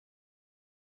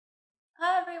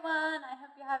Hi everyone, I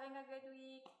hope you're having a good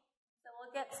week. So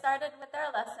we'll get started with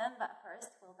our lesson, but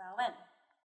first we'll bow in.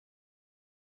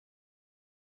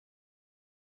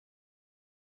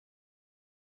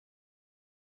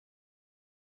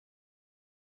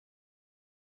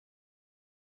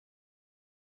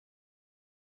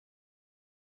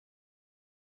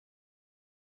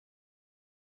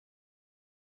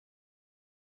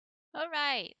 All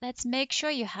right, let's make sure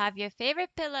you have your favorite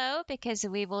pillow because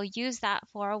we will use that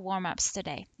for our warm-ups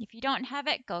today. If you don't have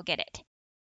it, go get it.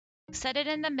 Set it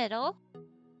in the middle.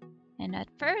 And at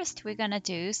first, we're going to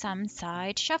do some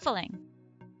side shuffling.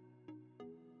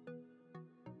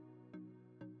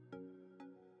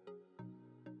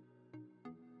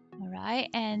 All right,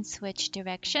 and switch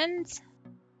directions.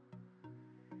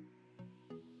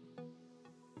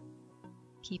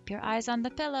 Keep your eyes on the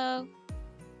pillow.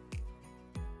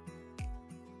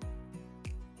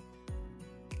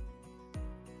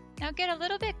 Now get a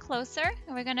little bit closer,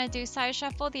 and we're going to do side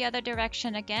shuffle the other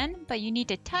direction again, but you need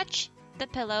to touch the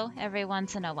pillow every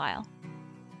once in a while.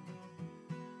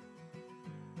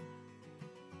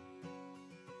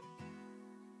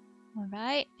 All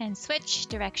right, and switch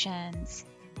directions.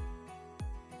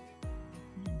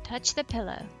 And touch the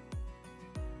pillow.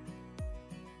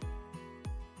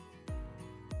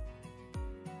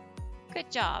 Good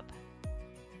job.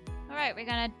 All right, we're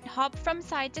gonna hop from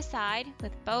side to side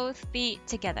with both feet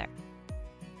together.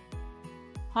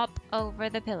 Hop over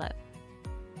the pillow.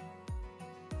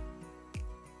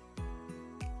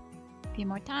 A few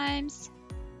more times.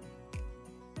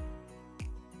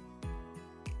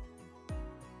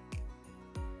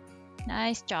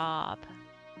 Nice job.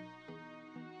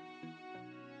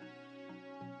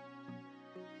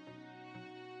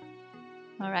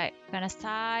 All right, we're gonna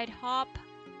side hop.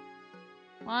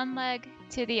 One leg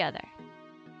to the other.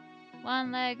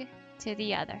 One leg to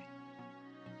the other.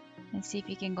 And see if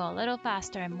you can go a little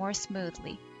faster and more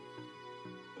smoothly.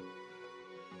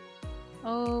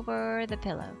 Over the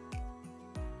pillow.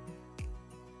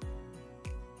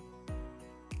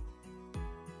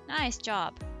 Nice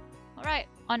job. All right,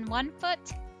 on one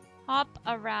foot, hop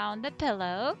around the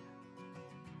pillow.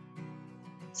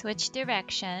 Switch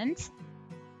directions.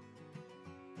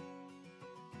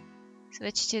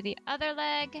 Switch to the other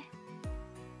leg.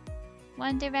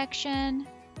 One direction,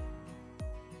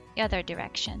 the other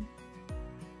direction.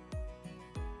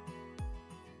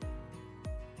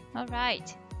 All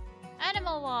right,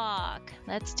 animal walk.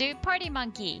 Let's do party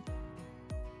monkey.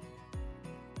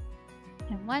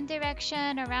 In one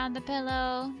direction around the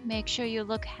pillow. Make sure you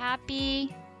look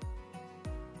happy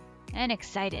and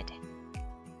excited.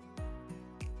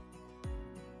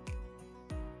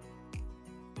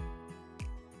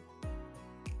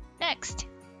 Next,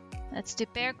 let's do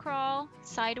bear crawl,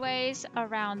 sideways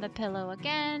around the pillow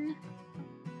again.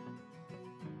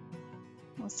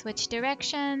 We'll switch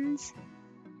directions.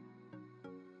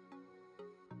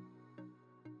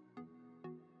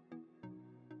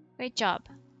 Great job.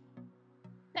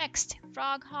 Next,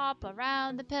 frog hop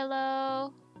around the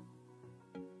pillow.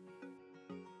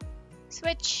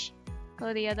 Switch,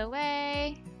 go the other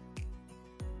way.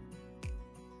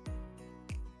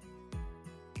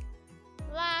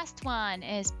 Last one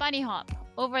is bunny hop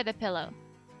over the pillow.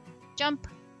 Jump,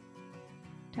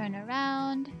 turn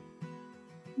around,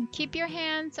 and keep your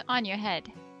hands on your head.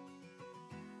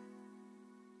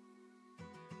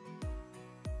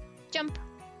 Jump.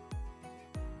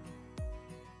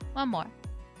 One more.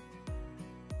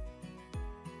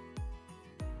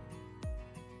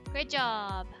 Great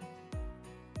job.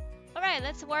 All right,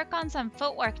 let's work on some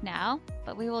footwork now,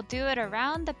 but we will do it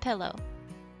around the pillow.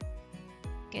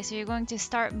 Okay, so you're going to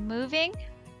start moving,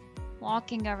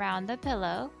 walking around the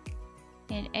pillow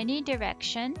in any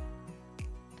direction,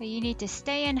 but you need to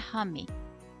stay in hummy.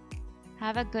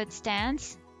 Have a good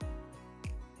stance.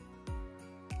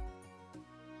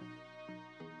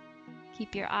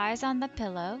 Keep your eyes on the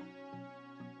pillow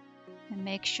and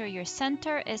make sure your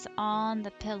center is on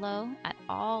the pillow at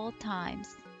all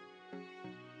times.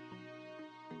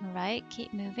 All right,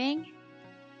 keep moving.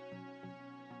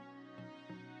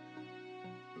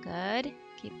 Good.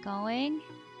 Keep going.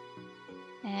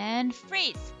 And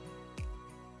freeze.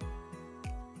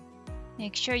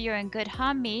 Make sure you're in good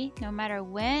hummy no matter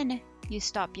when you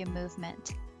stop your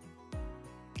movement.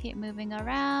 Keep moving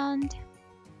around.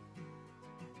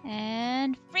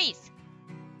 And freeze.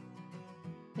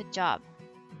 Good job.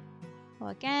 Go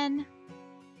again.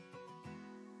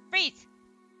 Freeze.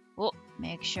 Oh,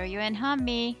 make sure you're in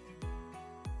hummy.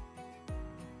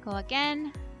 Go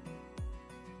again.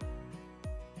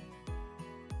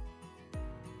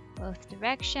 Both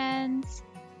directions.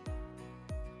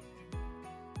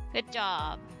 Good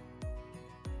job.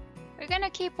 We're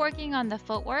gonna keep working on the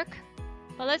footwork,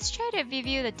 but let's try to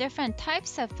review the different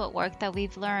types of footwork that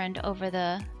we've learned over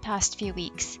the past few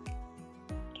weeks.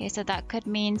 Okay, so that could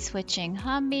mean switching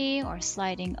hami or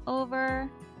sliding over,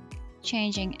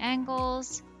 changing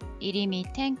angles, irimi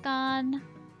tenkan,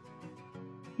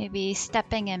 maybe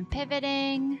stepping and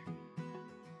pivoting,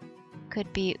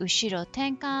 could be ushiro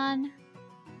tenkan,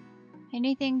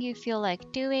 anything you feel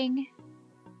like doing.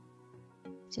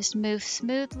 Just move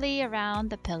smoothly around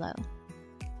the pillow.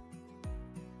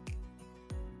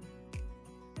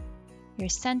 Your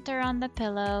center on the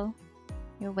pillow,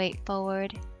 your weight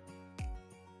forward.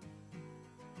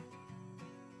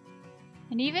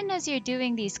 And even as you're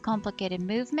doing these complicated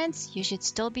movements, you should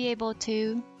still be able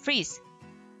to freeze.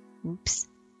 Oops.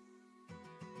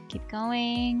 Keep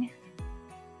going.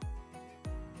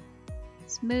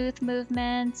 Smooth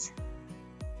movements.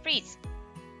 Freeze.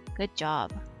 Good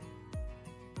job.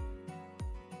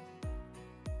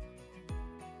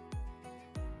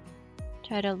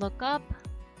 Try to look up.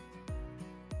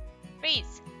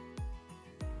 Freeze.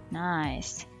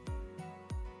 Nice.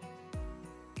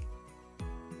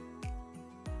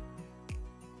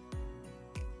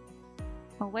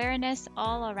 Awareness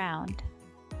all around.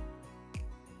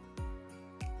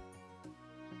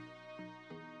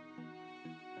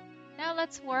 Now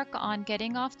let's work on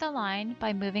getting off the line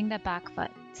by moving the back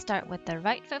foot. Start with the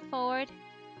right foot forward.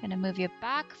 Gonna move your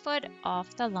back foot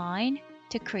off the line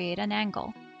to create an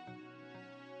angle.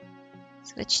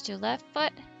 Switch to left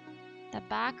foot. The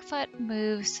back foot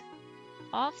moves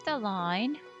off the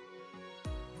line.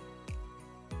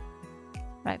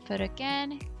 Right foot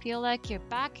again. Feel like your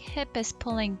back hip is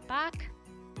pulling back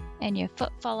and your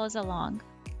foot follows along.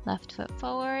 Left foot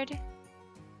forward,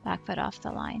 back foot off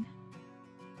the line.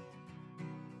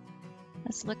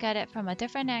 Let's look at it from a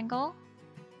different angle.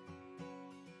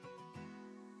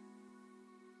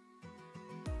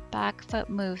 Back foot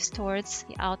moves towards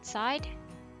the outside.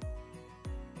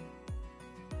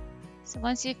 So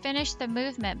once you finish the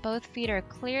movement, both feet are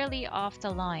clearly off the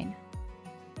line.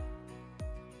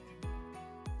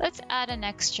 Let's add an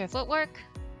extra footwork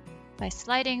by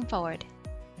sliding forward.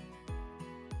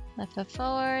 Left foot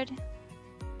forward,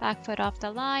 back foot off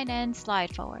the line and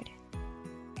slide forward.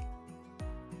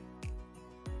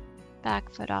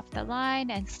 Back foot off the line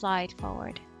and slide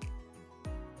forward.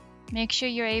 Make sure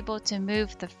you're able to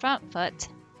move the front foot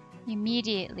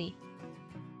immediately.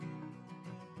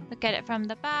 Look at it from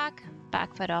the back,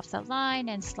 back foot off the line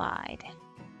and slide.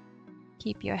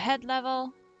 Keep your head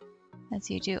level as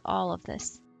you do all of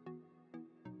this.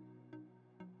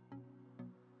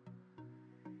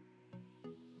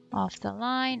 Off the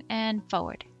line and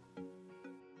forward.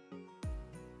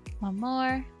 One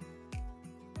more.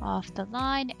 Off the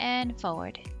line and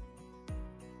forward.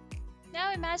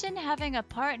 Now imagine having a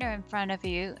partner in front of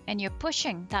you and you're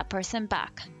pushing that person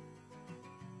back.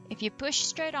 If you push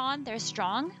straight on, they're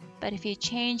strong, but if you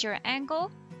change your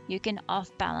angle, you can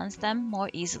off-balance them more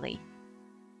easily.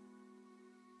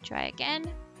 Try again.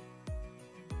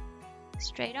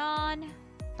 Straight on,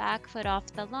 back foot off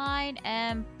the line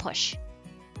and push.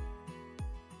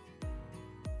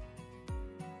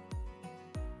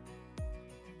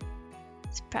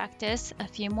 Let's practice a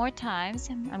few more times.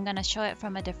 I'm going to show it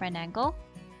from a different angle.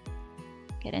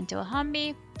 Get into a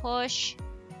hami, push,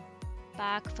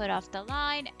 back foot off the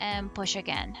line, and push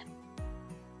again.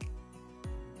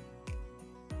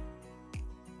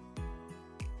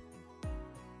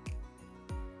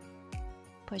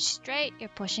 Push straight, you're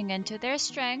pushing into their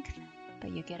strength,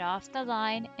 but you get off the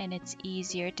line and it's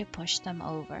easier to push them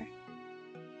over.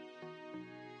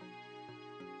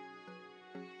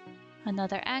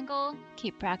 Another angle,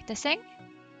 keep practicing.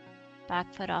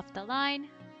 Back foot off the line.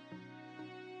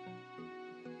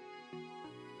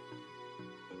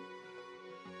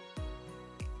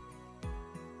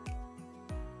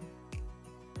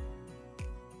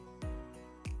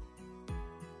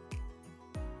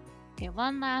 Okay,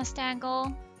 one last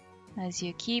angle as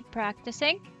you keep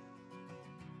practicing.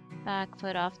 Back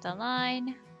foot off the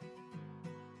line.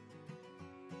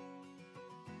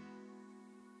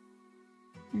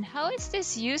 And how is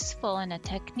this useful in a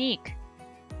technique?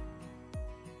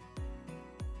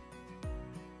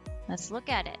 Let's look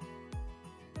at it.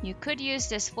 You could use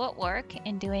this footwork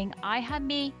in doing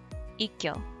Aihami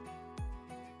Ikkyo.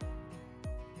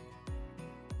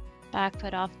 Back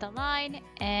foot off the line,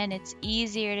 and it's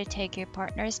easier to take your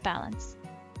partner's balance.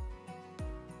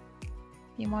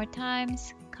 A few more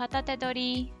times. Katate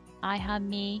dori,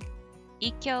 Aihami,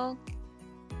 Ikkyo,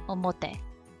 Omote.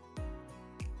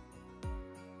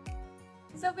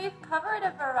 So we've covered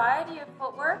a variety of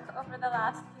footwork over the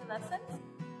last few lessons.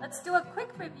 Let's do a quick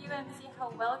review and see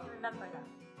how well you remember them.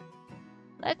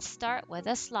 Let's start with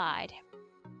a slide.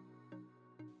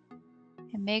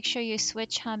 And make sure you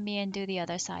switch Hanmi and do the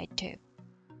other side too.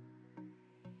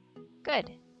 Good.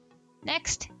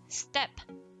 Next, step.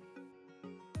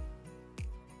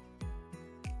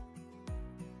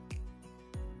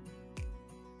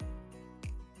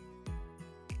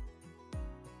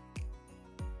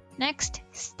 Next,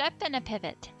 step and a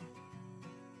pivot.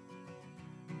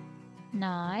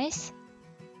 Nice.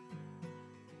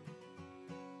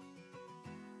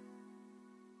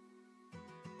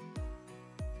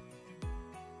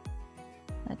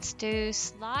 Let's do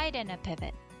slide and a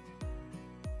pivot.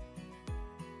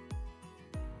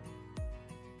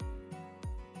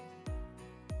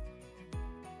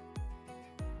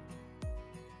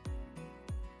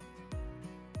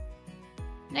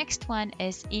 Next one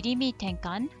is irimi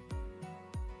tenkan.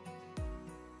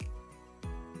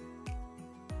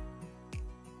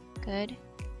 Good.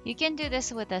 You can do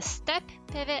this with a step,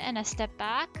 pivot, and a step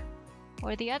back.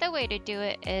 Or the other way to do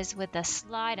it is with a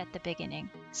slide at the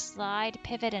beginning. Slide,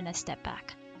 pivot, and a step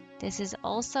back. This is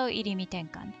also irimi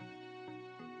tenkan.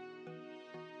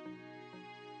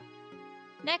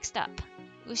 Next up,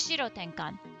 ushiro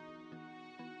tenkan.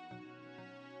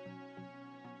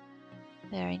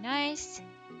 Very nice.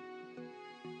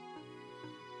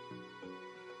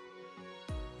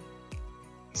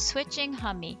 Switching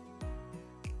Hanmi.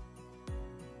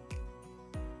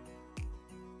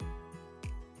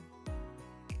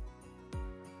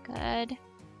 Good.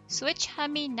 Switch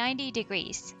Hanmi 90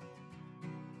 degrees.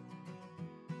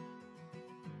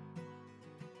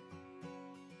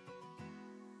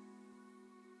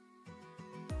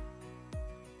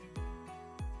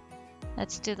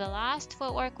 Let's do the last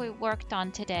footwork we worked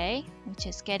on today, which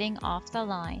is getting off the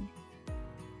line.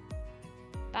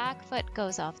 Back foot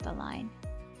goes off the line.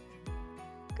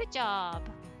 Good job.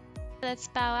 Let's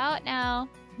bow out now.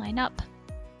 Line up.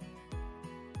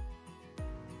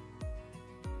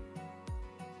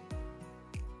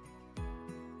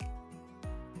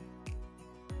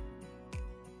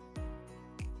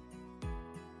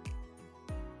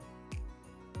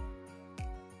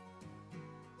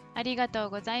 Arigatou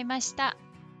gozaimashita.